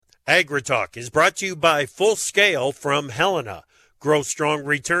AgriTalk is brought to you by Full Scale from Helena. Grow strong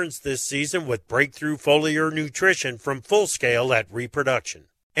returns this season with breakthrough foliar nutrition from Full Scale at Reproduction.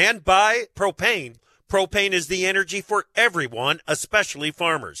 And by Propane. Propane is the energy for everyone, especially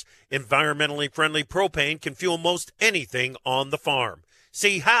farmers. Environmentally friendly propane can fuel most anything on the farm.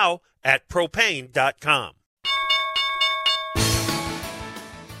 See how at propane.com.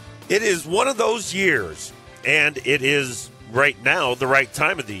 It is one of those years, and it is right now the right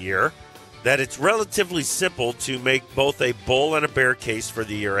time of the year, that it's relatively simple to make both a bull and a bear case for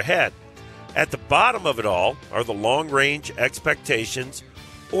the year ahead. At the bottom of it all are the long-range expectations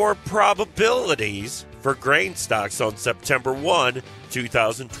or probabilities for grain stocks on September 1,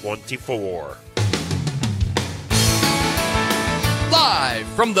 2024. Live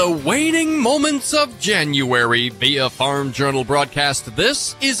from the waning moments of January via Farm Journal broadcast,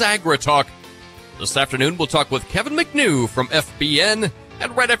 this is AgriTalk. This afternoon, we'll talk with Kevin McNew from FBN,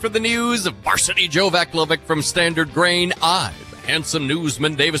 and right after the news, Varsity Joe Vaclovic from Standard Grain. I'm handsome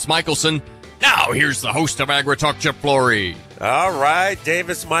newsman Davis Michelson. Now, here's the host of AgriTalk, Chip Flory. All right,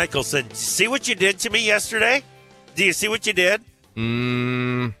 Davis Michelson. See what you did to me yesterday? Do you see what you did?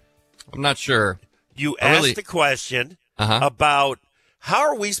 I'm not sure. You asked a question about how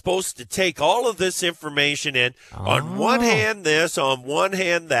are we supposed to take all of this information in? On one hand this, on one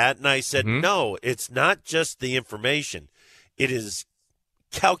hand that. And I said, no, it's not just the information. It is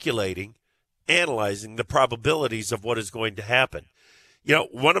calculating, analyzing the probabilities of what is going to happen. You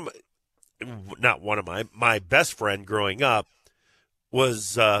know, my best friend growing up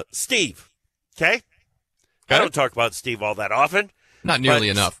was Steve. Okay? I don't talk about Steve all that often. Not nearly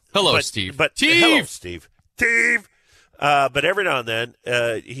enough. Hello, Steve. Hello, Steve. But every now and then,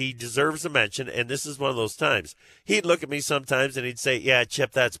 he deserves a mention, and this is one of those times. He'd look at me sometimes and he'd say, yeah,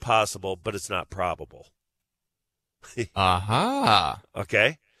 Chip, that's possible, but it's not probable.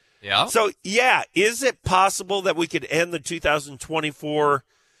 Okay? Yeah. So, yeah, is it possible that we could end the 2024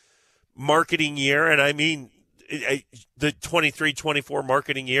 marketing year, and I mean the 23-24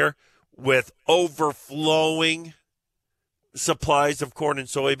 marketing year, with overflowing supplies of corn and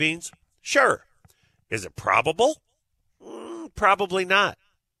soybeans? Sure. Is it probable? Probably not.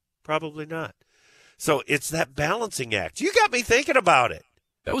 Probably not. So it's that balancing act. You got me thinking about it.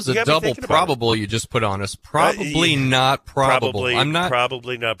 That was a double probable you just put on us. Probably not probable.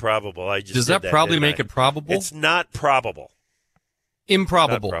 Probably not probable. I just Does that probably make it probable? It's not probable.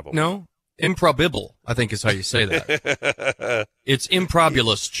 Improbable. Not probable. No? Improbable, I think is how you say that. It's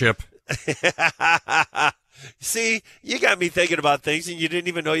improbulous, Chip. See, you got me thinking about things, and you didn't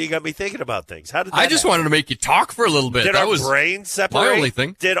even know you got me thinking about things. How did that I just happen? wanted to make you talk for a little bit. Did that our was brains separate? my only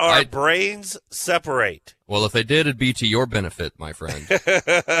thing. Did our brains separate? Well, if they did, it'd be to your benefit, my friend.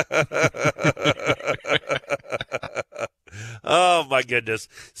 Oh, my goodness.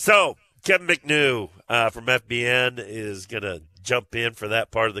 So, Kevin McNew from FBN is going to jump in for that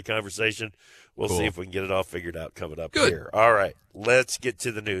part of the conversation. We'll see if we can get it all figured out coming up here. All right, let's get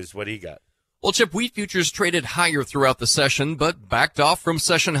to the news. What do you got? Well, Chip, wheat futures traded higher throughout the session, but backed off from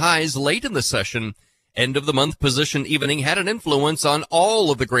session highs late in the session. End-of-the-month position evening had an influence on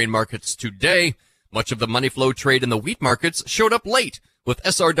all of the grain markets today. Much of the money flow trade in the wheat markets showed up late, with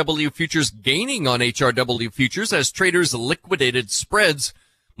SRW futures gaining on HRW futures as traders liquidated spreads.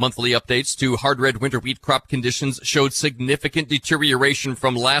 Monthly updates to hard red winter wheat crop conditions showed significant deterioration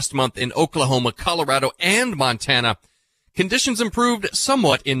from last month in Oklahoma, Colorado, and Montana. Conditions improved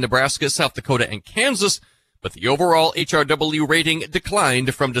somewhat in Nebraska, South Dakota, and Kansas, but the overall HRW rating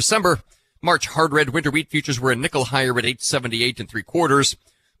declined from December. March hard red winter wheat futures were a nickel higher at 8.78 3/4.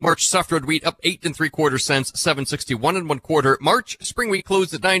 March soft red wheat up 8 3/4 cents, 7.61 1/4. March spring wheat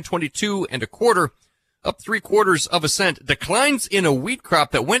closed at 9.22 1/4, up 3/4 cent. Declines in a wheat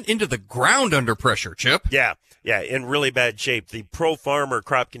crop that went into the ground under pressure, Chip. Yeah, in really bad shape. The Pro Farmer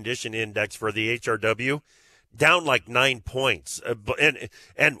Crop Condition Index for the HRW down like 9 points,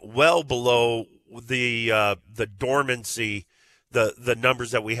 and well below the dormancy, the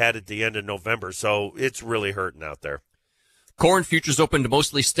numbers that we had at the end of November. So it's really hurting out there. Corn futures opened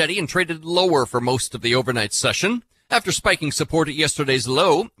mostly steady and traded lower for most of the overnight session. After spiking support at yesterday's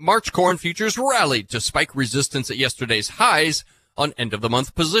low, March corn futures rallied to spike resistance at yesterday's highs on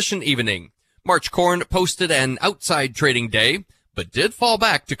end-of-the-month position evening. March corn posted an outside trading day, but did fall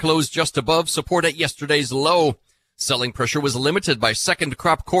back to close just above support at yesterday's low. Selling pressure was limited by second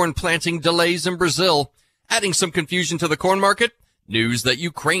crop corn planting delays in Brazil. Adding some confusion to the corn market, news that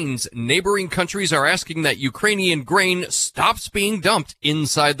Ukraine's neighboring countries are asking that Ukrainian grain stops being dumped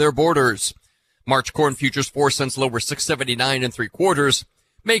inside their borders. March corn futures 4 cents lower, 6.79 3/4.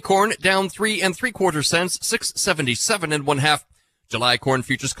 May corn down 3 3/4 cents, 6.77 1/2. July corn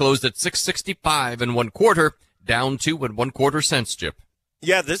futures closed at 6.65 1/4, down 2 1/4 cents, Chip.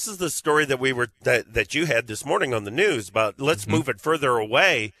 Yeah, this is the story that that you had this morning on the news about. Let's move it further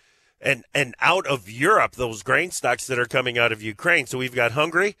away and out of Europe, those grain stocks that are coming out of Ukraine. So we've got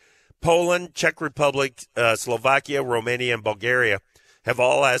Hungary, Poland, Czech Republic, Slovakia, Romania, and Bulgaria have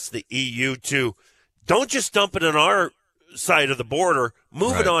all asked the EU to don't just dump it on our side of the border,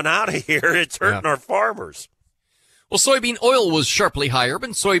 move it on out of here. It's hurting our farmers. Well, soybean oil was sharply higher,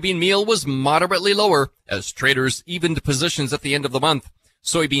 but soybean meal was moderately lower as traders evened positions at the end of the month.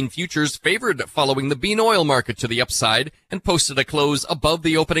 Soybean futures favored following the bean oil market to the upside and posted a close above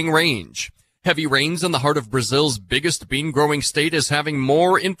the opening range. Heavy rains in the heart of Brazil's biggest bean-growing state is having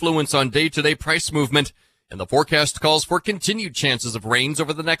more influence on day-to-day price movement, and the forecast calls for continued chances of rains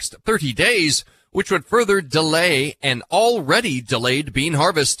over the next 30 days, which would further delay an already delayed bean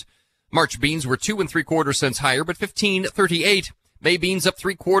harvest. March beans were 2 3/4 cents higher, but 15.38. May beans up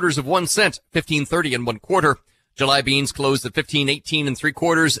 3/4 1 cent, 15.30 1/4. July beans closed at 15.18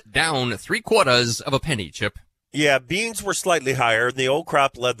 3/4, down 3/4 penny, Chip. Yeah, beans were slightly higher, and the old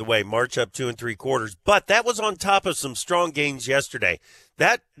crop led the way. March up 2 3/4, but that was on top of some strong gains yesterday.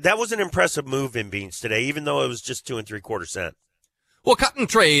 That was an impressive move in beans today, even though it was just 2 3/4 cents. Well, cotton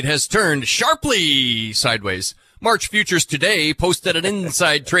trade has turned sharply sideways. March futures today posted an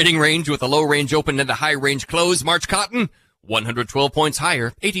inside trading range with a low range open and a high range close. March cotton, 112 points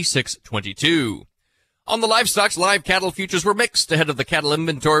higher, 86.22. On the livestock, live cattle futures were mixed ahead of the cattle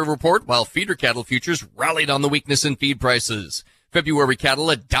inventory report, while feeder cattle futures rallied on the weakness in feed prices. February cattle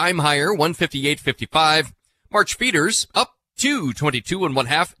a dime higher, 158.55. March feeders up 2.22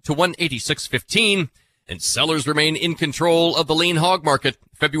 1/2 to 186.15. And sellers remain in control of the lean hog market.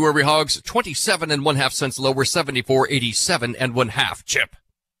 February hogs 27 1/2 cents lower, 74.87 1/2. Chip.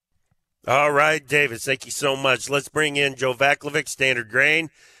 All right, Davis, thank you so much. Let's bring in Joe Vaclavic, Standard Grain.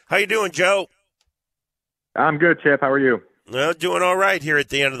 How you doing, Joe? I'm good, Chip. How are you? Well, doing all right here at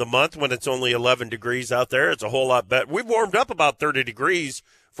the end of the month when it's only 11 degrees out there. It's a whole lot better. We've warmed up about 30 degrees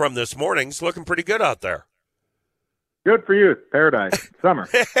from this morning. It's looking pretty good out there. Good for you. Paradise. Summer.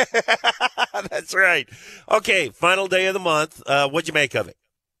 That's right. Okay, final day of the month. What'd you make of it?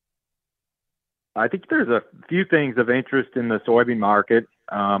 I think there's a few things of interest in the soybean market.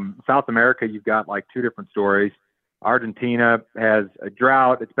 South America, you've got like two different stories. Argentina has a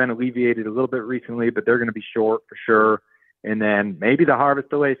drought. It's been alleviated a little bit recently, but they're going to be short for sure. And then maybe the harvest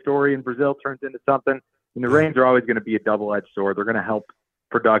delay story in Brazil turns into something. And the rains are always going to be a double-edged sword. They're going to help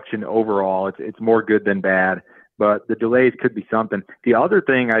production overall. It's more good than bad, but the delays could be something. The other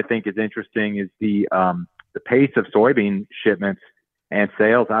thing I think is interesting is the pace of soybean shipments and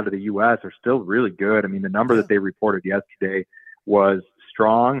sales out of the U.S. are still really good. I mean, the number that they reported yesterday was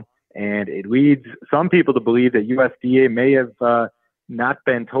strong. And it leads some people to believe that USDA may have not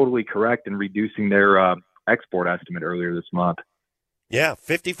been totally correct in reducing their export estimate earlier this month. Yeah,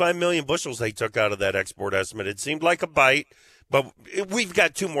 55 million bushels they took out of that export estimate. It seemed like a bite, but we've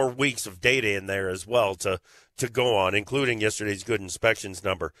got 2 more weeks of data in there as well to go on, including yesterday's good inspections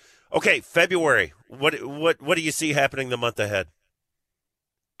number. Okay, February. What do you see happening the month ahead?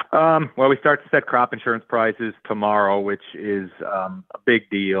 Well, we start to set crop insurance prices tomorrow, which is a big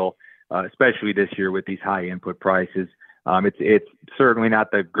deal, especially this year with these high input prices. It's certainly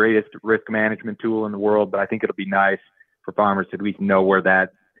not the greatest risk management tool in the world, but I think it'll be nice for farmers to at least know where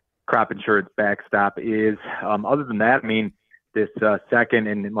that crop insurance backstop is. Other than that, I mean, this second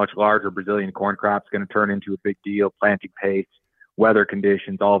and much larger Brazilian corn crop is going to turn into a big deal. Planting pace, weather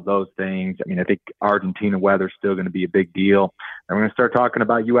conditions, all of those things. I mean, I think Argentina weather is still going to be a big deal. And we're going to start talking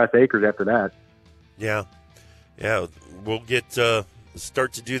about U.S. acres after that. Yeah. We'll get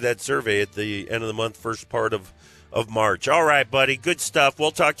start to do that survey at the end of the month, first part of March. All right, buddy. Good stuff.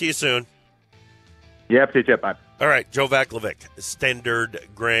 We'll talk to you soon. Yeah, see you. Bye. All right, Joe Vaclavic, Standard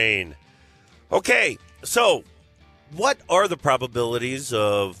Grain. Okay, so what are the probabilities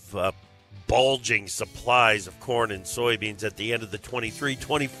of bulging supplies of corn and soybeans at the end of the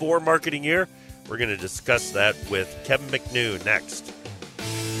 23-24 marketing year? We're going to discuss that with Kevin McNew next.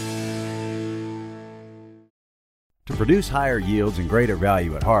 To produce higher yields and greater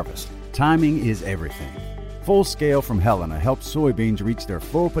value at harvest, timing is everything. Full Scale from Helena helps soybeans reach their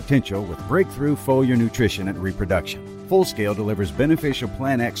full potential with breakthrough foliar nutrition and reproduction. Full Scale delivers beneficial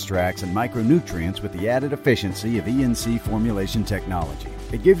plant extracts and micronutrients with the added efficiency of ENC formulation technology.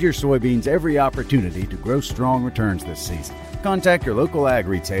 It gives your soybeans every opportunity to grow strong returns this season. Contact your local ag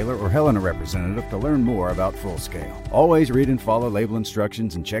retailer or Helena representative to learn more about Full Scale. Always read and follow label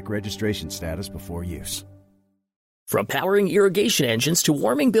instructions and check registration status before use. From powering irrigation engines to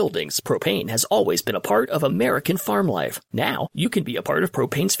warming buildings, propane has always been a part of American farm life. Now, you can be a part of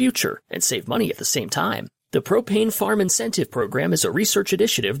propane's future and save money at the same time. The Propane Farm Incentive Program is a research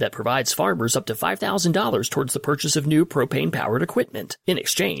initiative that provides farmers up to $5,000 towards the purchase of new propane-powered equipment. In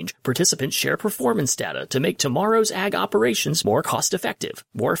exchange, participants share performance data to make tomorrow's ag operations more cost-effective,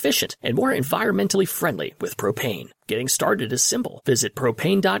 more efficient, and more environmentally friendly with propane. Getting started is simple. Visit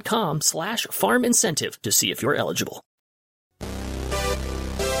propane.com/farm incentive to see if you're eligible.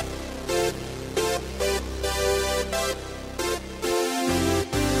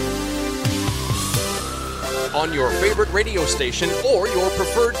 On your favorite radio station or your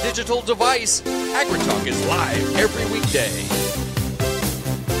preferred digital device, AgriTalk is live every weekday.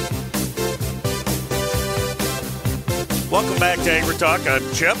 Welcome back to AgriTalk. I'm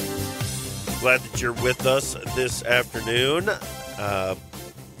Chip. Glad that you're with us this afternoon.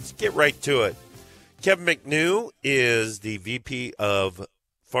 Let's get right to it. Kevin McNew is the VP of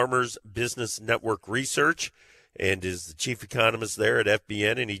Farmers Business Network Research and is the chief economist there at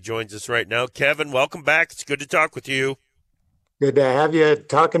FBN, and he joins us right now. Kevin, welcome back. It's good to talk with you. Good to have you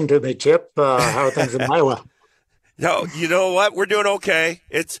talking to me, Chip. How are things in Iowa? No, you know what? We're doing okay.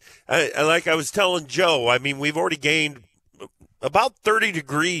 It's like I was telling Joe, I mean, we've already gained about 30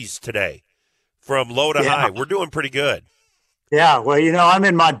 degrees today from low to high. We're doing pretty good. Yeah, well, I'm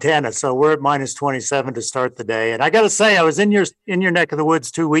in Montana, so we're at minus 27 to start the day. And I got to say, I was in your neck of the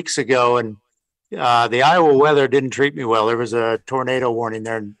woods 2 weeks ago, and the Iowa weather didn't treat me well. There was a tornado warning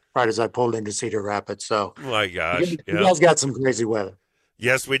there right as I pulled into Cedar Rapids. So, oh my gosh, you guys got some crazy weather.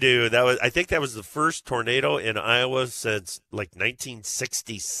 Yes, we do. I think that was the first tornado in Iowa since like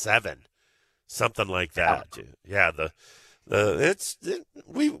 1967, something like that. Yeah,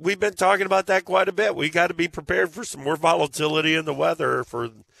 we've been talking about that quite a bit. We got to be prepared for some more volatility in the weather for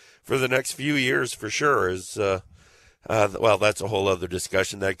the next few years for sure. Well, that's a whole other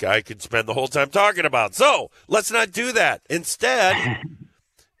discussion that guy could spend the whole time talking about. So let's not do that. Instead,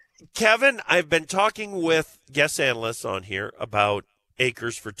 Kevin, I've been talking with guest analysts on here about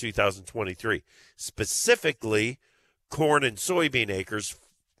acres for 2023, specifically corn and soybean acres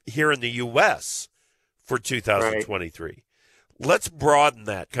here in the U.S. for 2023. Right. Let's broaden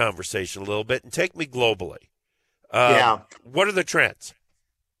that conversation a little bit and take me globally. What are the trends?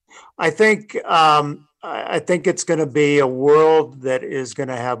 I think it's going to be a world that is going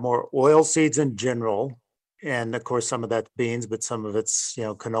to have more oil seeds in general. And of course, some of that's beans, but some of it's,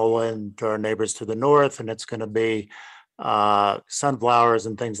 canola and to our neighbors to the north. And it's going to be sunflowers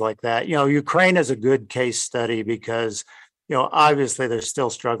and things like that. Ukraine is a good case study because, obviously they're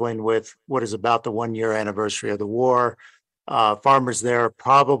still struggling with what is about the 1 year anniversary of the war. Farmers there are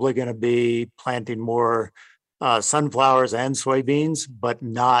probably going to be planting more sunflowers and soybeans, but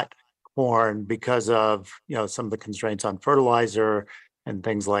not corn because of some of the constraints on fertilizer and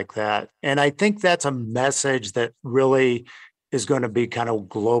things like that. And I think that's a message that really is going to be kind of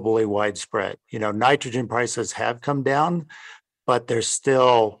globally widespread. Nitrogen prices have come down, but they're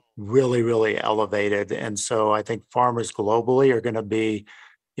still really, really elevated. And so I think farmers globally are going to be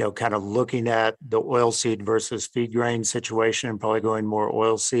kind of looking at the oilseed versus feed grain situation and probably going more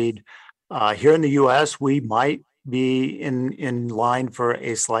oilseed. Here in the U.S., we might be in line for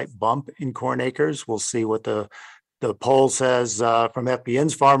a slight bump in corn acres. We'll see what the poll says from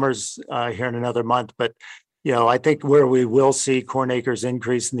FBN's farmers here in another month. But, I think where we will see corn acres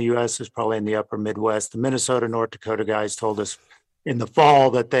increase in the U.S. is probably in the upper Midwest. The Minnesota, North Dakota guys told us in the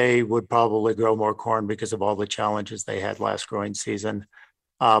fall that they would probably grow more corn because of all the challenges they had last growing season.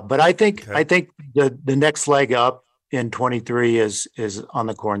 But I think the next leg up in 23 is on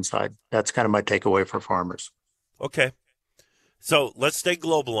the corn side. That's kind of my takeaway for farmers. Okay. So let's stay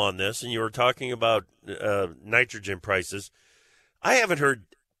global on this. And you were talking about nitrogen prices. I haven't heard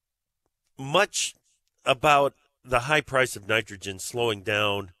much about the high price of nitrogen slowing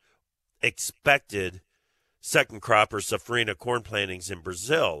down expected second crop or safrinha corn plantings in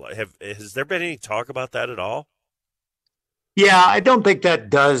Brazil. Has there been any talk about that at all? Yeah, I don't think that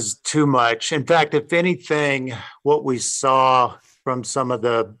does too much. In fact, if anything, what we saw from some of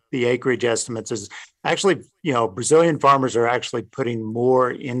the acreage estimates is actually, Brazilian farmers are actually putting more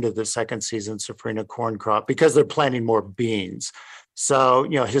into the second season safrinha corn crop because they're planting more beans. So,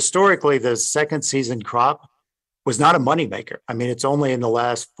 historically, the second season crop was not a moneymaker. I mean, it's only in the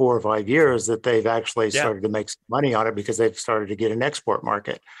last 4 or 5 years that they've actually started to make some money on it because they've started to get an export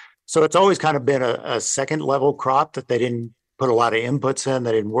market. So it's always kind of been a second level crop that they didn't put a lot of inputs in.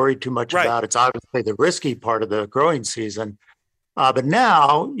 They didn't worry too much about. It's obviously the risky part of the growing season. But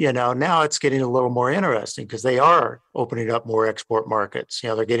now, now it's getting a little more interesting because they are opening up more export markets.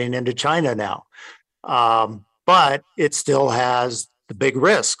 They're getting into China now. but it still has the big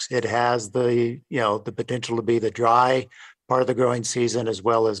risks. It has the potential to be the dry part of the growing season, as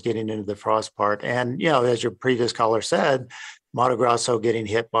well as getting into the frost part. And, as your previous caller said, Mato Grosso getting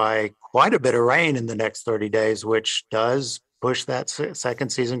hit by quite a bit of rain in the next 30 days, which does push that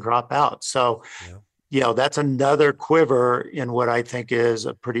second season crop out. So, that's another quiver in what I think is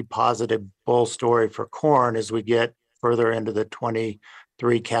a pretty positive bull story for corn as we get further into the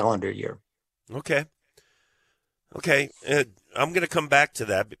 23 calendar year. Okay. I'm going to come back to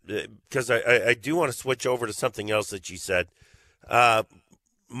that because I do want to switch over to something else that you said.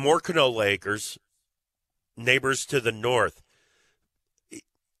 More canola acres, neighbors to the north.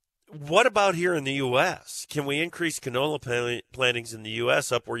 What about here in the U.S.? Can we increase canola plantings in the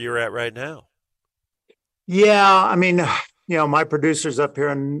U.S. up where you're at right now? Yeah, I mean, my producers up here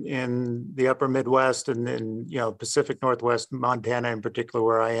in the upper Midwest and Pacific Northwest, Montana in particular,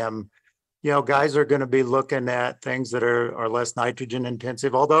 where I am, guys are going to be looking at things that are less nitrogen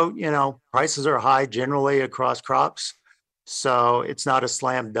intensive, although, prices are high generally across crops. So it's not a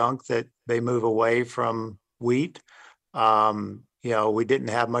slam dunk that they move away from wheat. We didn't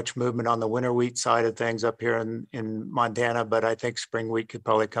have much movement on the winter wheat side of things up here in Montana, but I think spring wheat could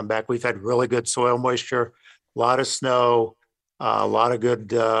probably come back. We've had really good soil moisture, a lot of snow, a lot of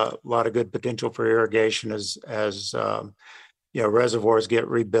good potential for irrigation as reservoirs get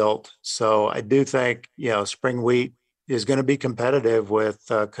rebuilt. So I do think spring wheat is going to be competitive with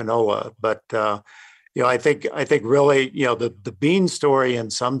canola, but I think really the bean story in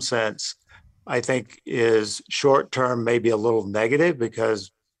some sense, I think is short term, maybe a little negative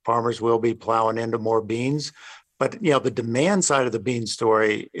because farmers will be plowing into more beans. But, the demand side of the bean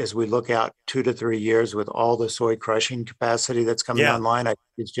story, as we look out 2 to 3 years with all the soy crushing capacity that's coming online, I think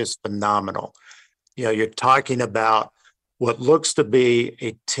it's just phenomenal. You're talking about what looks to be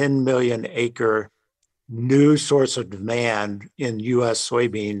a 10 million acre new source of demand in U.S.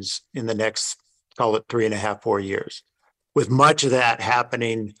 soybeans in the next, call it 3.5, 4 years, with much of that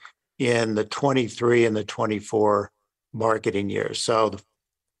happening in the 23 and the 24 marketing years. So the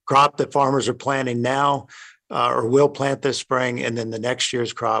crop that farmers are planting now or will plant this spring, and then the next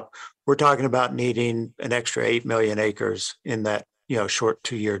year's crop, we're talking about needing an extra 8 million acres in that short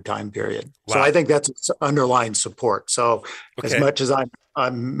 2-year time period. Wow. So I think that's underlying support. So as much as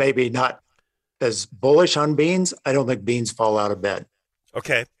I'm maybe not as bullish on beans, I don't think beans fall out of bed.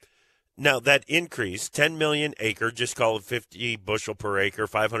 Okay. Now, that increase, 10 million acre, just call it 50 bushel per acre,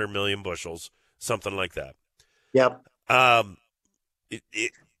 500 million bushels, something like that. Yep.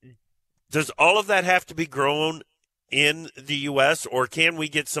 Does all of that have to be grown in the U.S., or can we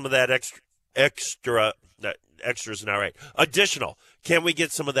get some of that extra's not right, additional? Can we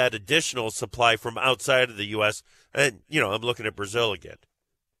get some of that additional supply from outside of the U.S.? And, I'm looking at Brazil again.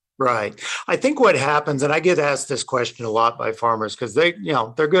 Right. I think what happens, and I get asked this question a lot by farmers because they're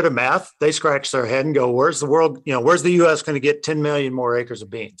good at math. They scratch their head and go, where's the world, where's the U.S. going to get 10 million more acres of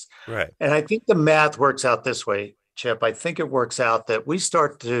beans? Right. And I think the math works out this way, Chip. I think it works out that we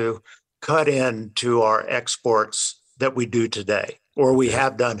start to cut into our exports that we do today, or we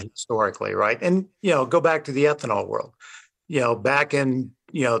have done historically, right? And, go back to the ethanol world. Back in,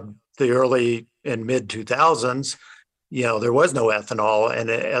 the early and mid 2000s, there was no ethanol, and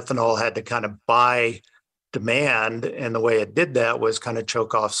ethanol had to kind of buy demand. And the way it did that was kind of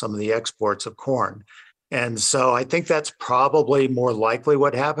choke off some of the exports of corn. And so I think that's probably more likely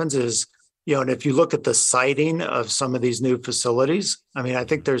what happens is, and if you look at the siting of some of these new facilities, I mean, I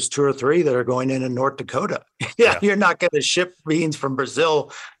think there's 2 or 3 that are going in North Dakota. You're not going to ship beans from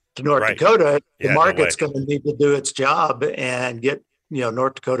Brazil to North Dakota. The market's going to need to do its job and get,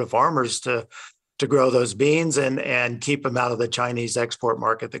 North Dakota farmers to grow those beans and keep them out of the Chinese export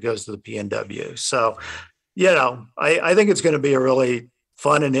market that goes to the PNW. So, I think it's going to be a really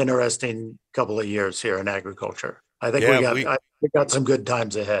fun and interesting couple of years here in agriculture. I think we got some good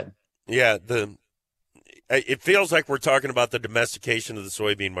times ahead. Yeah, it feels like we're talking about the domestication of the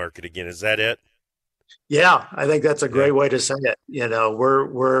soybean market again. Is that it? Yeah, I think that's a great way to say it.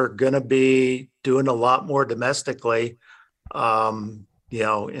 We're going to be doing a lot more domestically,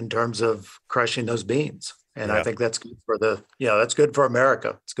 in terms of crushing those beans. And I think that's good for that's good for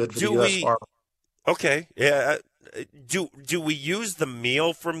America. It's good for the U.S. farmer. Okay. Yeah. Do we use the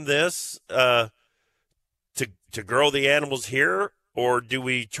meal from this to grow the animals here, or do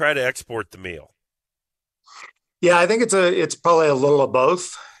we try to export the meal? Yeah, I think it's probably a little of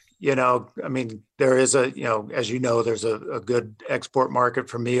both. I mean, there is as there's a good export market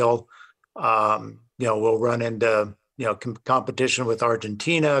for meal. We'll run into competition with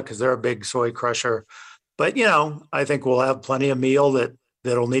Argentina because they're a big soy crusher. But, I think we'll have plenty of meal that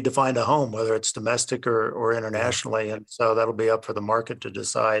that'll need to find a home, whether it's domestic or internationally. And so that'll be up for the market to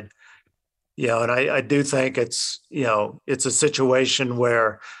decide. And I do think it's a situation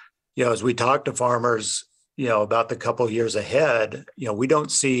where, as we talk to farmers, about the couple of years ahead, we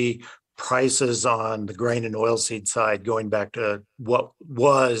don't see prices on the grain and oilseed side going back to what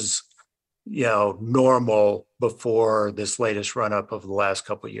was, normal before this latest run up of the last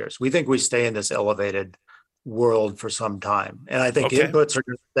couple of years. We think we stay in this elevated world for some time. And I think inputs are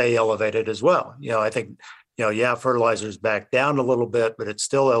going to stay elevated as well. I think, fertilizer's back down a little bit, but it's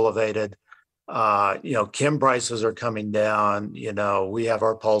still elevated. Chem prices are coming down. We have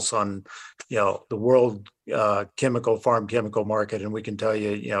our pulse on, the world farm chemical market, and we can tell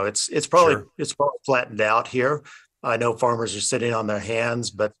you, it's probably flattened out here. I know farmers are sitting on their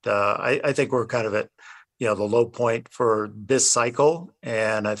hands, but I think we're kind of at, the low point for this cycle,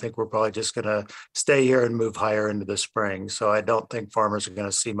 and I think we're probably just going to stay here and move higher into the spring. So I don't think farmers are going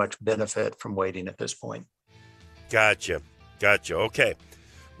to see much benefit from waiting at this point. Gotcha. Okay.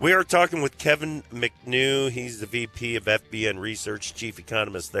 We are talking with Kevin McNew. He's the VP of FBN Research, chief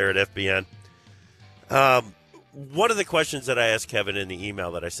economist there at FBN. One of the questions that I asked Kevin in the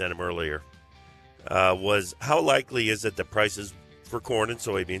email that I sent him earlier was, how likely is it that prices for corn and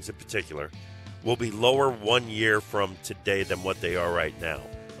soybeans in particular will be lower 1 year from today than what they are right now?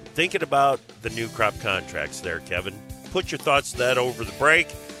 I'm thinking about the new crop contracts there, Kevin. Put your thoughts to that over the break.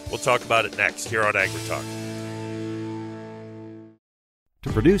 We'll talk about it next here on AgriTalk.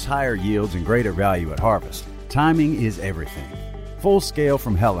 To produce higher yields and greater value at harvest, timing is everything. Full Scale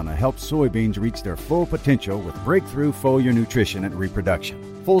from Helena helps soybeans reach their full potential with breakthrough foliar nutrition and reproduction.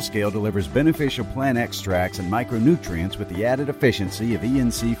 Full Scale delivers beneficial plant extracts and micronutrients with the added efficiency of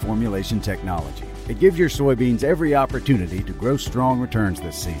ENC formulation technology. It gives your soybeans every opportunity to grow strong returns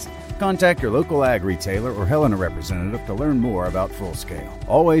this season. Contact your local ag retailer or Helena representative to learn more about Full Scale.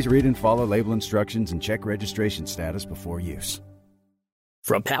 Always read and follow label instructions and check registration status before use.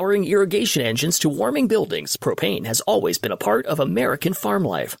 From powering irrigation engines to warming buildings, propane has always been a part of American farm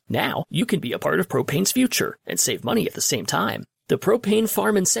life. Now, you can be a part of propane's future and save money at the same time. The Propane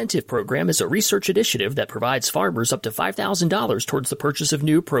Farm Incentive Program is a research initiative that provides farmers up to $5,000 towards the purchase of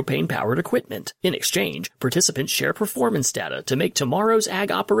new propane-powered equipment. In exchange, participants share performance data to make tomorrow's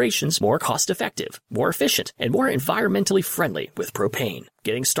ag operations more cost-effective, more efficient, and more environmentally friendly with propane.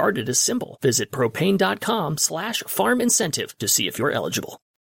 Getting started is simple. Visit propane.com/farm incentive to see if you're eligible.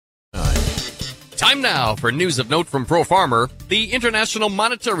 Time now for news of note from Pro Farmer. The International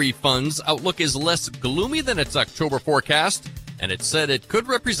Monetary Fund's outlook is less gloomy than its October forecast, and it said it could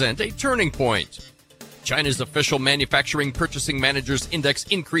represent a turning point. China's official Manufacturing Purchasing Managers Index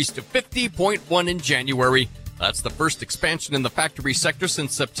increased to 50.1 in January. That's the first expansion in the factory sector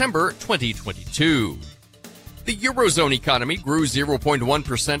since September 2022. The Eurozone economy grew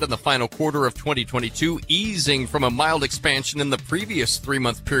 0.1% in the final quarter of 2022, easing from a mild expansion in the previous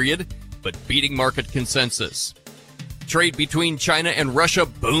three-month period, but beating market consensus. Trade between China and Russia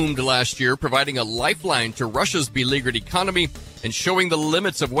boomed last year, providing a lifeline to Russia's beleaguered economy and showing the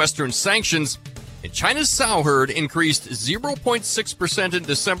limits of Western sanctions. And China's sow herd increased 0.6% in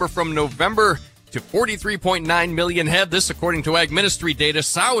December from November to 43.9 million head. This according to Ag Ministry data.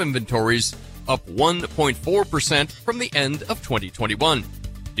 Sow inventories up 1.4% from the end of 2021.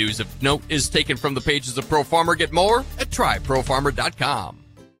 News of note is taken from the pages of Pro Farmer. Get more at tryprofarmer.com.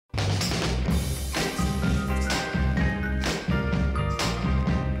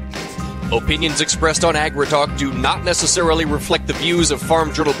 Opinions expressed on AgriTalk do not necessarily reflect the views of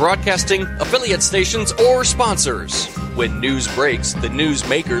Farm Journal Broadcasting, affiliate stations, or sponsors. When news breaks, the news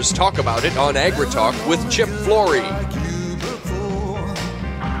makers talk about it on AgriTalk with Chip Flory.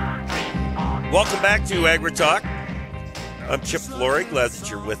 Welcome back to AgriTalk. I'm Chip Flory. Glad that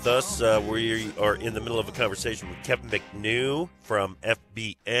you're with us. We are in the middle of a conversation with Kevin McNew from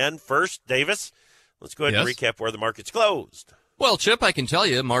FBN. First, Davis, let's go ahead and recap where the market's closed. Well, Chip, I can tell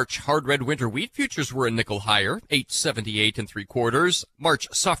you, March hard red winter wheat futures were a nickel higher, 8.78 3/4. March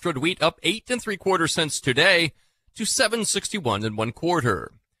soft red wheat up 8 3/4 cents today to 7.61 1/4.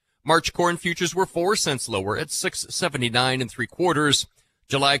 March corn futures were 4 cents lower at 6.79 3/4.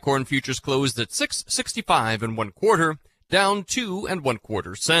 July corn futures closed at 6.65 1/4, down 2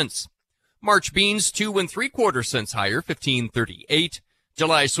 1/4 cents. March beans 2 3/4 cents higher, 15.38.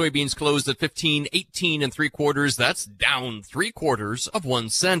 July soybeans closed at 15.18 3/4. That's down 3/4 1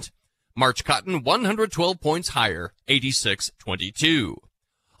 cent. March cotton 112 points higher, 86.22.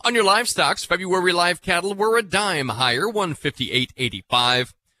 On your livestocks, February live cattle were a dime higher,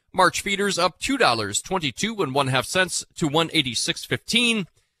 158.85. March feeders up $2.22 1/2 cents to 186.15.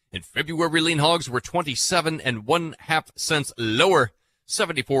 And February lean hogs were 27 1/2 cents lower,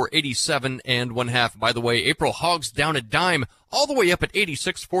 74.87 and 1/2. By the way, April hogs down a dime, all the way up at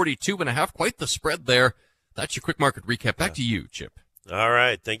 86.42 and 1/2. Quite the spread there. That's your quick market recap. Back to you, Chip. All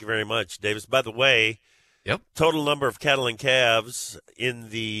right. Thank you very much, Davis. By the way, total number of cattle and calves in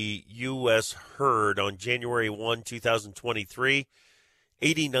the U.S. herd on January 1, 2023,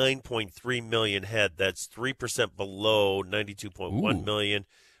 89.3 million head. That's 3% below 92.1 million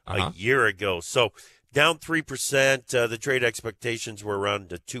a year ago. So down 3%. The trade expectations were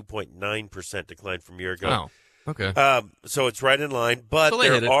around a 2.9% decline from a year ago. Wow. Okay. So it's right in line, but so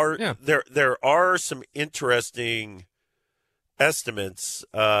there are some interesting estimates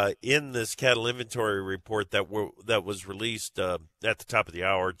in this cattle inventory report that was released at the top of the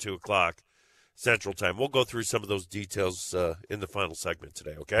hour, 2:00 Central Time. We'll go through some of those details in the final segment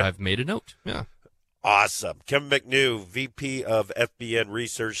today. Okay. I've made a note. Yeah. Awesome. Kevin McNew, VP of FBN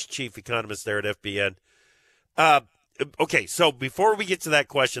Research, Chief Economist there at FBN. Okay, so before we get to that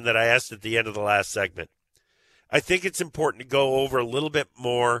question that I asked at the end of the last segment, I think it's important to go over a little bit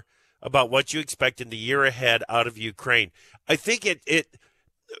more about what you expect in the year ahead out of Ukraine. I think the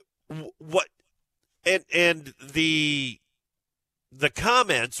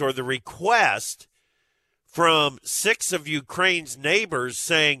comments or the request from 6 of Ukraine's neighbors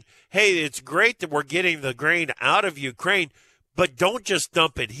saying, hey, it's great that we're getting the grain out of Ukraine, but don't just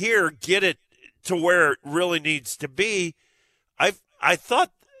dump it here, get it to where it really needs to be. I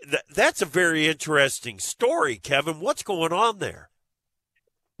thought that's a very interesting story, Kevin. What's going on there?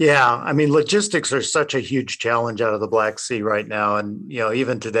 Yeah, I mean, logistics are such a huge challenge out of the Black Sea right now. And,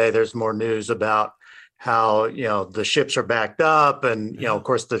 even today there's more news about how, the ships are backed up. And, of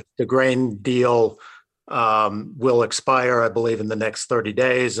course, the grain deal will expire, I believe, in the next 30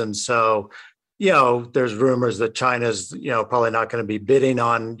 days. And so, there's rumors that China's, probably not going to be bidding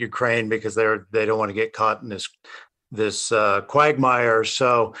on Ukraine because they don't want to get caught in this quagmire.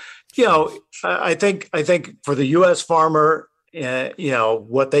 So, I think for the U.S. farmer,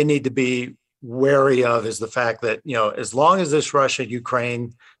 what they need to be wary of is the fact that, as long as this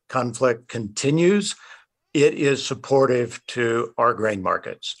Russia-Ukraine conflict continues, it is supportive to our grain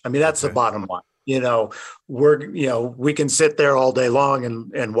markets. I mean, that's the bottom line. We can sit there all day long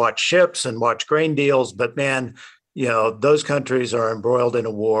and watch ships and watch grain deals, but man, those countries are embroiled in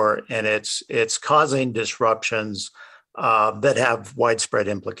a war, and it's causing disruptions that have widespread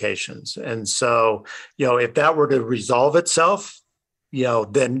implications. And so, if that were to resolve itself,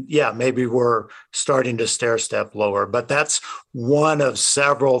 then maybe we're starting to stair step lower. But that's one of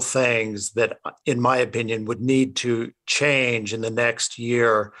several things that, in my opinion, would need to change in the next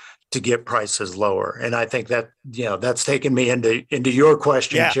year to get prices lower. And I think that, that's taken me into your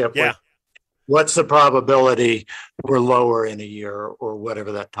question, Chip. Yeah. What's the probability we're lower in a year or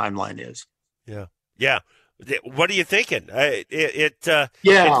whatever that timeline is? Yeah. Yeah. What are you thinking? I'll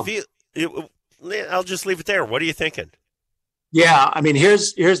just leave it there. What are you thinking? Yeah. I mean,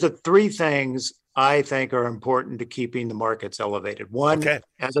 here's the 3 things I think are important to keeping the markets elevated. One,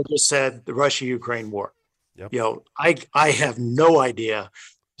 as I just said, the Russia-Ukraine war. Yep. I have no idea,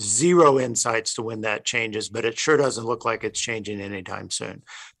 zero insights to when that changes, but it sure doesn't look like it's changing anytime soon.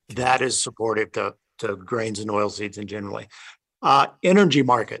 That is supportive to grains and oilseeds in generally. Energy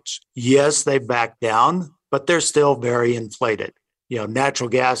markets, yes, they've backed down, but they're still very inflated. Natural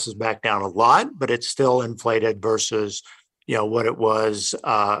gas is back down a lot, but it's still inflated versus, what it was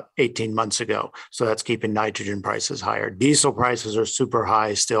 18 months ago. So that's keeping nitrogen prices higher. Diesel prices are super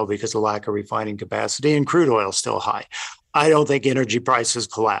high still because of lack of refining capacity, and crude oil is still high. I don't think energy prices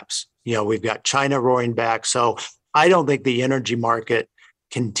collapse. We've got China roaring back. So I don't think the energy market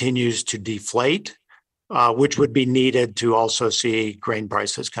continues to deflate, which would be needed to also see grain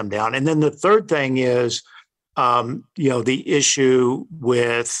prices come down. And then the third thing is, the issue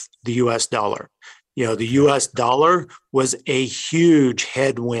with the U.S. dollar. The U.S. dollar was a huge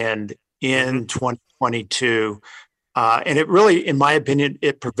headwind in 2022. And it really, in my opinion,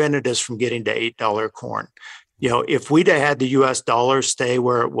 it prevented us from getting to $8 corn. If we'd have had the U.S. dollar stay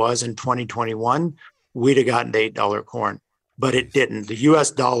where it was in 2021, we'd have gotten to $8 corn. But it didn't. The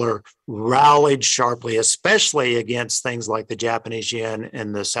U.S. dollar rallied sharply, especially against things like the Japanese yen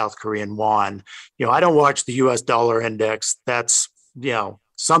and the South Korean won. I don't watch the U.S. dollar index. That's,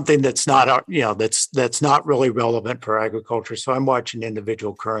 something that's not, that's not really relevant for agriculture. So I'm watching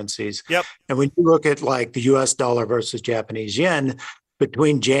individual currencies. Yep. And when you look at like the U.S. dollar versus Japanese yen,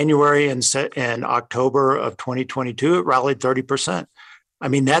 between January and October of 2022, it rallied 30%. I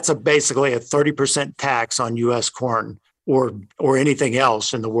mean, that's basically a 30% tax on U.S. corn or anything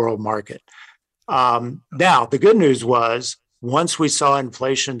else in the world market. Now, the good news was once we saw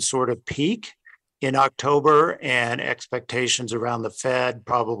inflation sort of peak, in October and expectations around the Fed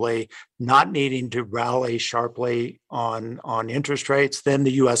probably not needing to rally sharply on interest rates, then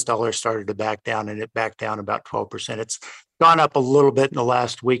the US dollar started to back down, and it backed down about 12%. It's gone up a little bit in the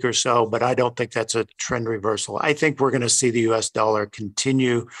last week or so, but I don't think that's a trend reversal. I think we're going to see the US dollar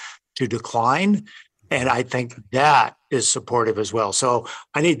continue to decline. And I think that is supportive as well. So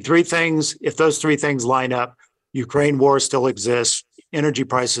I need three things. If those three things line up, Ukraine war still exists, energy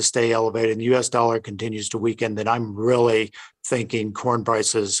prices stay elevated, and the US dollar continues to weaken, then I'm really thinking corn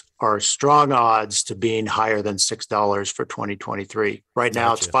prices are strong odds to being higher than $6 for 2023. Right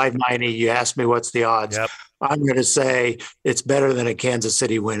now it's $5.90. You asked me what's the odds. Yep. I'm going to say it's better than a Kansas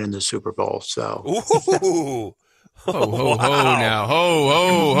City win in the Super Bowl. So, Ooh. Ho, ho, ho now. Ho,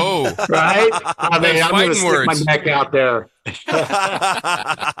 ho, ho. right? I mean, Those I'm going to fighting stick words. my neck out there.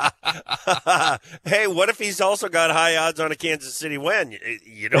 Hey, what if he's also got high odds on a Kansas City win?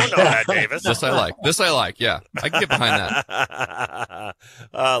 You don't know that, Davis. This I like. This I like. Yeah, I can get behind that.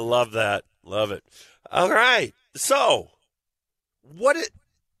 Love that. Love it. All right. So, what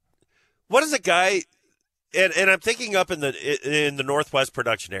is a guy? And I'm thinking up in the Northwest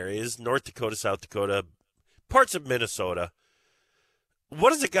production areas, North Dakota, South Dakota, parts of Minnesota.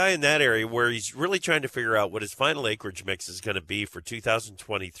 What is a guy in that area where he's really trying to figure out what his final acreage mix is going to be for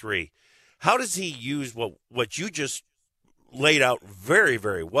 2023? How does he use what you just laid out very,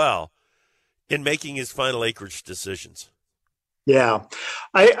 very well in making his final acreage decisions? Yeah.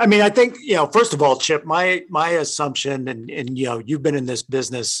 I mean, I think, first of all, Chip, my assumption, and you've been in this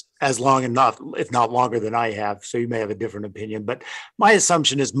business as long enough, if not longer than I have, so you may have a different opinion, but my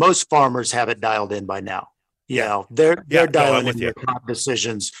assumption is most farmers have it dialed in by now. They're dialing in their crop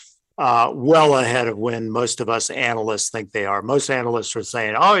decisions well ahead of when most of us analysts think they are. Most analysts are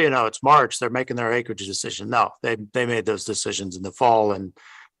saying, oh, it's March, they're making their acreage decision. No, they made those decisions in the fall and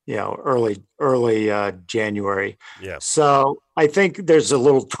early January. Yeah. So I think there's a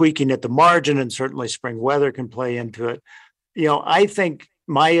little tweaking at the margin, and certainly spring weather can play into it. I think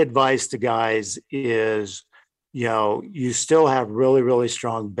my advice to guys is, you still have really, really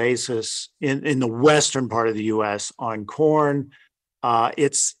strong basis in the western part of the U.S. on corn.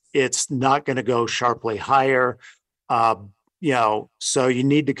 It's not going to go sharply higher. So you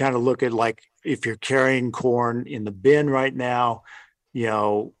need to kind of look at, like, if you're carrying corn in the bin right now,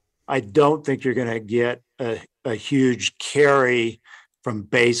 I don't think you're going to get a huge carry from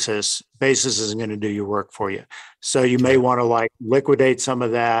basis. Basis isn't going to do your work for you. So you may want to liquidate some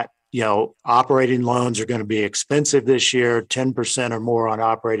of that. Operating loans are going to be expensive this year, 10% or more on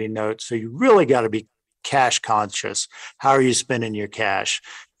operating notes. So you really got to be cash conscious. How are you spending your cash?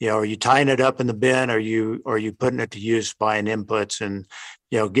 Are you tying it up in the bin? Are you putting it to use buying inputs and,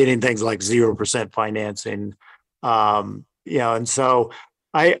 getting things like 0% financing? And so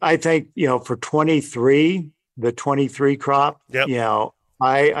I think, for 23, the 23 crop,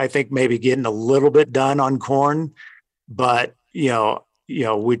 I think maybe getting a little bit done on corn, but,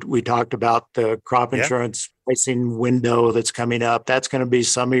 we talked about the crop insurance pricing window that's coming up. That's going to be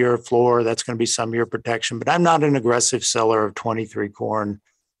some of your floor. That's going to be some of your protection, but I'm not an aggressive seller of 23 corn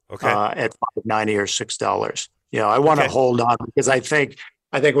at $5.90 or $6. I want to hold on because I think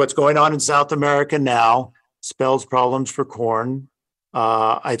what's going on in South America now spells problems for corn.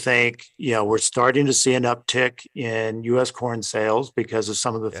 I think, we're starting to see an uptick in U.S. corn sales because of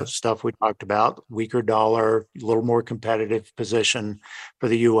some of the stuff we talked about, weaker dollar, a little more competitive position for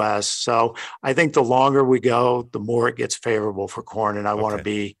the U.S. So I think the longer we go, the more it gets favorable for corn. And I want to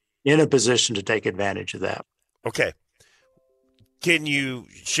be in a position to take advantage of that. Okay. Can you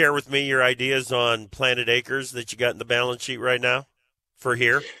share with me your ideas on planted acres that you got in the balance sheet right now for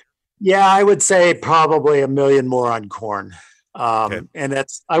here? Yeah, I would say probably 1 million more on corn. And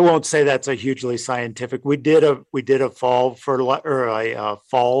I won't say that's a hugely scientific. We did a fall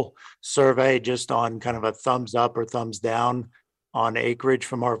fall survey just on kind of a thumbs up or thumbs down on acreage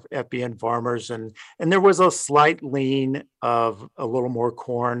from our FBN farmers. And there was a slight lean of a little more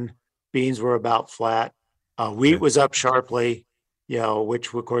corn. Beans were about flat. Wheat was up sharply,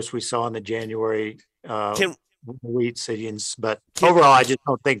 which of course we saw in the January wheat sittings. But overall, I just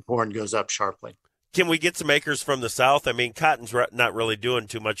don't think corn goes up sharply. Can we get some acres from the south? I mean, cotton's not really doing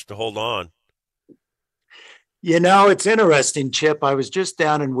too much to hold on. It's interesting, Chip. I was just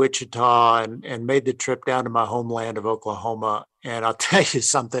down in Wichita and made the trip down to my homeland of Oklahoma. And I'll tell you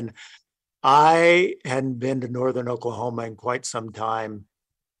something. I hadn't been to northern Oklahoma in quite some time.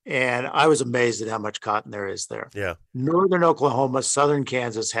 And I was amazed at how much cotton there is there. Yeah. Northern Oklahoma, southern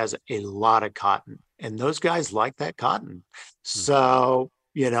Kansas has a lot of cotton. And those guys like that cotton. So...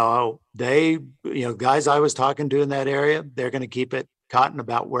 guys I was talking to in that area, they're going to keep it cotton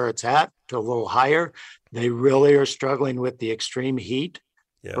about where it's at to a little higher. They really are struggling with the extreme heat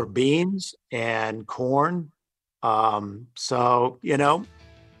for beans and corn. So,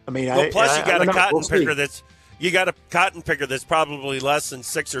 I mean, plus you got a cotton picker that's probably less than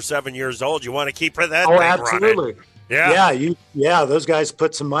 6 or 7 years old. You want to keep that thing absolutely. Running. Yeah. Those guys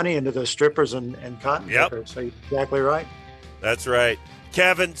put some money into those strippers and cotton pickers. So you're exactly right. That's right.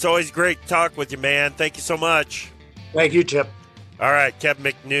 Kevin, it's always great to talk with you, man. Thank you so much. Thank you, Chip. All right,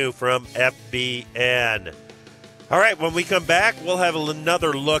 Kevin McNew from FBN. All right, when we come back, we'll have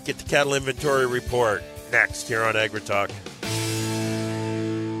another look at the cattle inventory report next here on AgriTalk.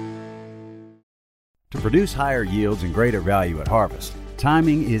 To produce higher yields and greater value at harvest,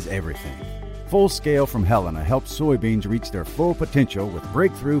 timing is everything. Full Scale from Helena helps soybeans reach their full potential with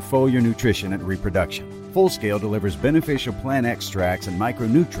breakthrough foliar nutrition and reproduction. Full Scale delivers beneficial plant extracts and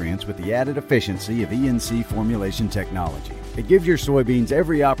micronutrients with the added efficiency of ENC formulation technology. It gives your soybeans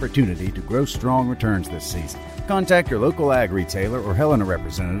every opportunity to grow strong returns this season. Contact your local ag retailer or Helena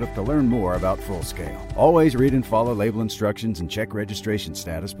representative to learn more about Full Scale. Always read and follow label instructions and check registration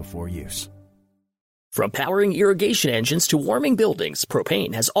status before use. From powering irrigation engines to warming buildings,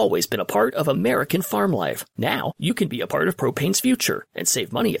 propane has always been a part of American farm life. Now, you can be a part of propane's future and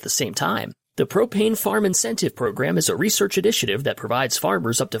save money at the same time. The Propane Farm Incentive Program is a research initiative that provides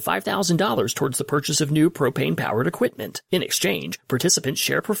farmers up to $5,000 towards the purchase of new propane-powered equipment. In exchange, participants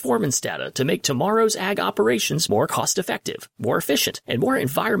share performance data to make tomorrow's ag operations more cost-effective, more efficient, and more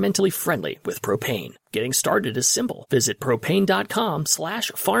environmentally friendly with propane. Getting started is simple. Visit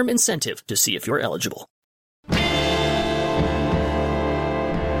propane.com/farm incentive to see if you're eligible.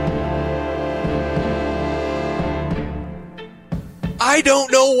 I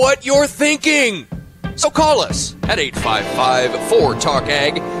don't know what you're thinking. So call us at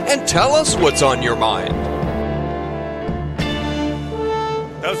 855-4TALK-AG and tell us what's on your mind.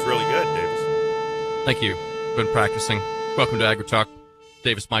 That was really good, Davis. Thank you. Been practicing. Welcome to AgriTalk.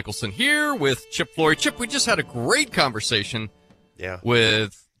 Davis Michelson here with Chip Flory. Chip, we just had a great conversation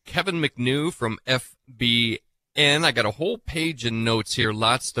with Kevin McNew from FBN. I got a whole page of notes here,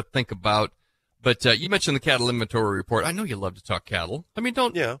 lots to think about. But you mentioned the cattle inventory report. I know you love to talk cattle. I mean,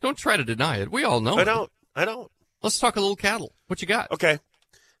 don't try to deny it. We all know I don't. Let's talk a little cattle. What you got? Okay.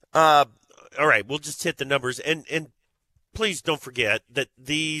 All right. We'll just hit the numbers. And please don't forget that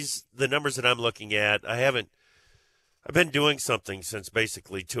the numbers that I'm looking at, I've been doing something since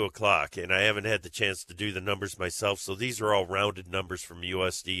basically 2 o'clock, and I haven't had the chance to do the numbers myself. So these are all rounded numbers from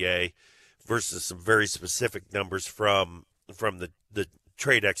USDA versus some very specific numbers from the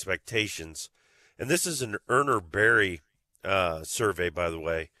trade expectations. And this is an Erner Berry survey, by the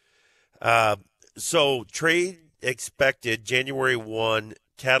way. So trade expected January 1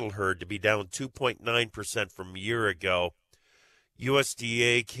 cattle herd to be down 2.9% from a year ago.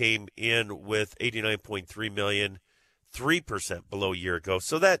 USDA came in with 89.3 million, 3% below a year ago.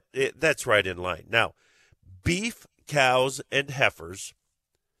 So that's right in line. Now, beef, cows, and heifers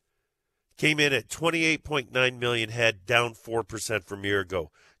came in at 28.9 million head, down 4% from a year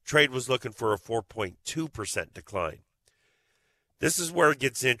ago. Trade was looking for a 4.2% decline. This is where it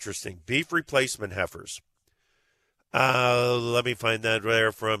gets interesting. Beef replacement heifers. Let me find that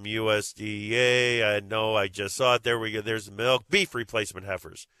there from USDA. I know I just saw it. There we go. There's the milk. Beef replacement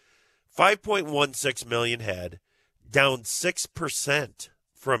heifers. 5.16 million head, down 6%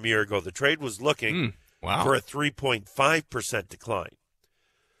 from a year ago. The trade was looking for a 3.5% decline.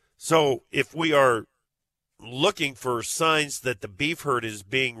 So if we are looking for signs that the beef herd is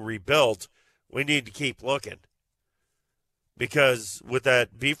being rebuilt, we need to keep looking. Because with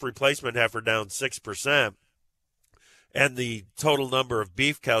that beef replacement heifer down 6% and the total number of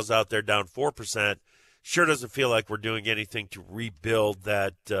beef cows out there down 4%, sure doesn't feel like we're doing anything to rebuild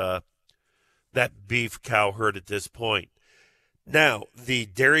that beef cow herd at this point. Now, the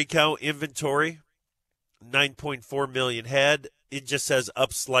dairy cow inventory, 9.4 million head. It just says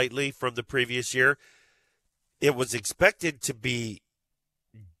up slightly from the previous year. It was expected to be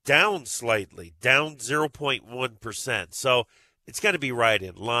down slightly, down 0.1%. So it's got to be right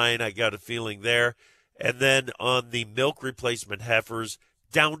in line. I got a feeling there. And then on the milk replacement heifers,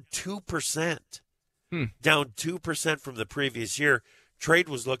 down 2%. Down 2% from the previous year. Trade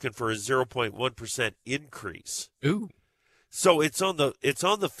was looking for a 0.1% increase. Ooh. So it's on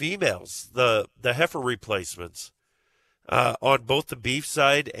the females, the heifer replacements, on both the beef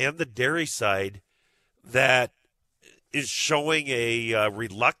side and the dairy side, that is showing a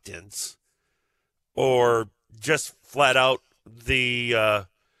reluctance, or just flat out the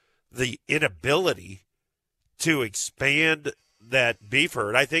inability to expand that beef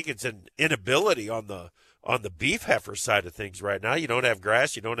herd. I think it's an inability on the on the beef heifer side of things right now. You don't have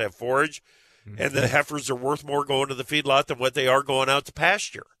grass, you don't have forage, and the heifers are worth more going to the feedlot than what they are going out to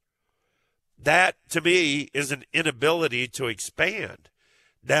pasture. That, to me, is an inability to expand.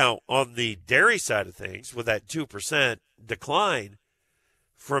 Now, on the dairy side of things, with that 2% decline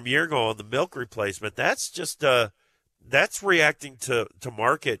from a year ago on the milk replacement, that's just that's reacting to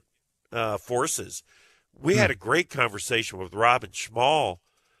market forces. We had a great conversation with Robin Schmall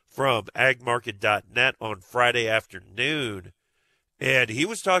from agmarket.net on Friday afternoon, and he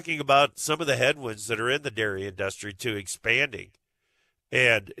was talking about some of the headwinds that are in the dairy industry to expanding,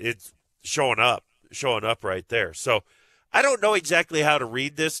 and it's showing up right there. So I don't know exactly how to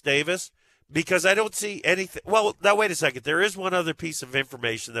read this, Davis, because I don't see anything. Well, now wait a second. There is one other piece of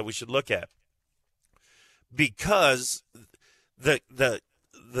information that we should look at, because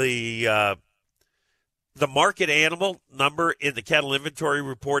the market animal number in the cattle inventory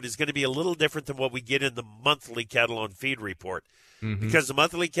report is going to be a little different than what we get in the monthly cattle on feed report, because the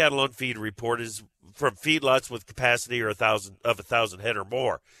monthly cattle on feed report is from feedlots with capacity of 1,000 head or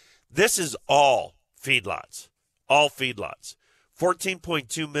more. This is all feedlots.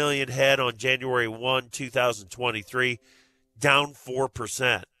 14.2 million head on January 1, 2023, down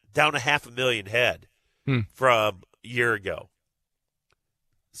 4%, down 500,000 head from a year ago.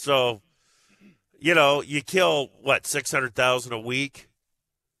 So, you kill, 600,000 a week?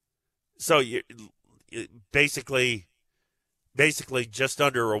 So you basically just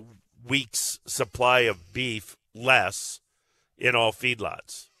under a week's supply of beef less in all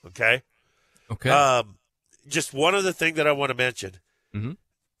feedlots, okay? Okay. Just one other thing that I want to mention,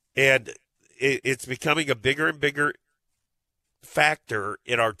 and it's becoming a bigger and bigger factor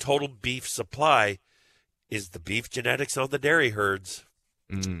in our total beef supply, is the beef genetics on the dairy herds.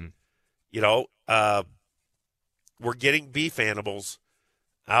 We're getting beef animals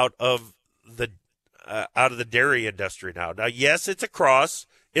out of the dairy industry now. Now, yes, it's a cross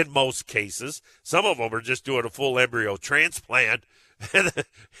in most cases. Some of them are just doing a full embryo transplant, and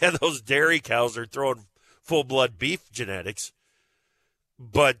those dairy cows are throwing full-blood beef genetics.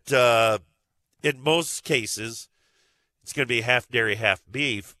 But in most cases, it's going to be half dairy, half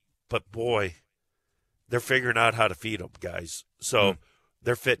beef. But, boy, they're figuring out how to feed them, guys. So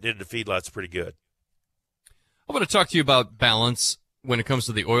they're fitting into feedlots pretty good. I want to talk to you about balance when it comes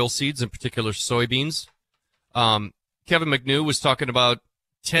to the oil seeds, in particular soybeans. Kevin McNew was talking about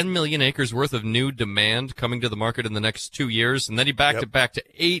 10 million acres worth of new demand coming to the market in the next 2 years, and then he backed it back to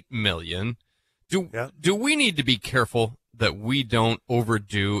 8 million. Do we need to be careful that we don't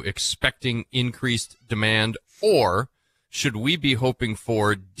overdo expecting increased demand, or should we be hoping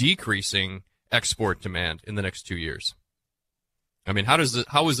for decreasing export demand in the next 2 years? I mean, how is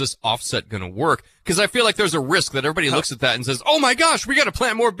this offset going to work? Because I feel like there's a risk that everybody looks at that and says, oh, my gosh, we got to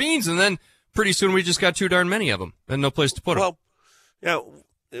plant more beans, and then pretty soon we just got too darn many of them and no place to put them. Well,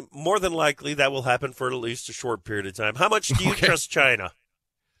 more than likely that will happen for at least a short period of time. How much do you trust China?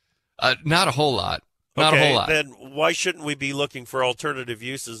 Not a whole lot. Not a whole lot. Then why shouldn't we be looking for alternative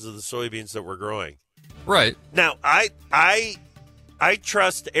uses of the soybeans that we're growing? Right. Now, I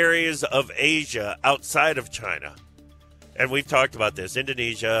trust areas of Asia outside of China. And we've talked about this.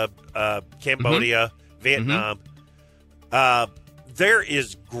 Indonesia, Cambodia, Vietnam. There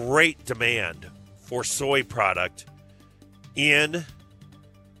is great demand for soy product in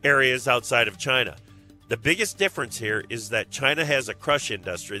areas outside of China. The biggest difference here is that China has a crush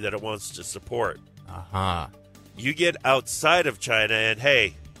industry that it wants to support. You get outside of China and,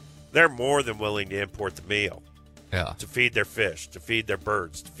 hey, they're more than willing to import the meal to feed their fish, to feed their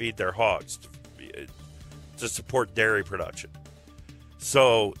birds, to feed their hogs, to support dairy production.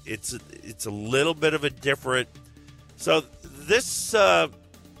 So it's a little bit of a different. So this, it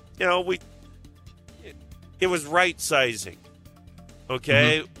was right sizing.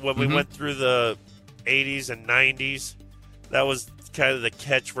 Okay, when we went through the 80s and 90s, that was kind of the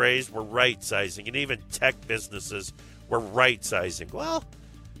catchphrase. We're right sizing, and even tech businesses were right sizing. Well,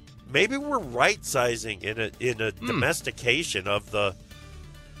 maybe we're right sizing in a domestication of the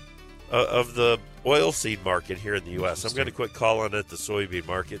oilseed market here in the U.S. I'm going to quit calling it the soybean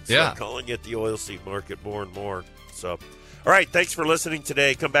market. Start calling it the oilseed market more and more. So, all right, thanks for listening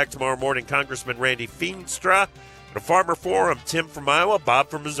today. Come back tomorrow morning. Congressman Randy Feenstra, the Farmer Forum, Tim from Iowa, Bob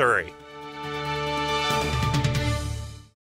from Missouri.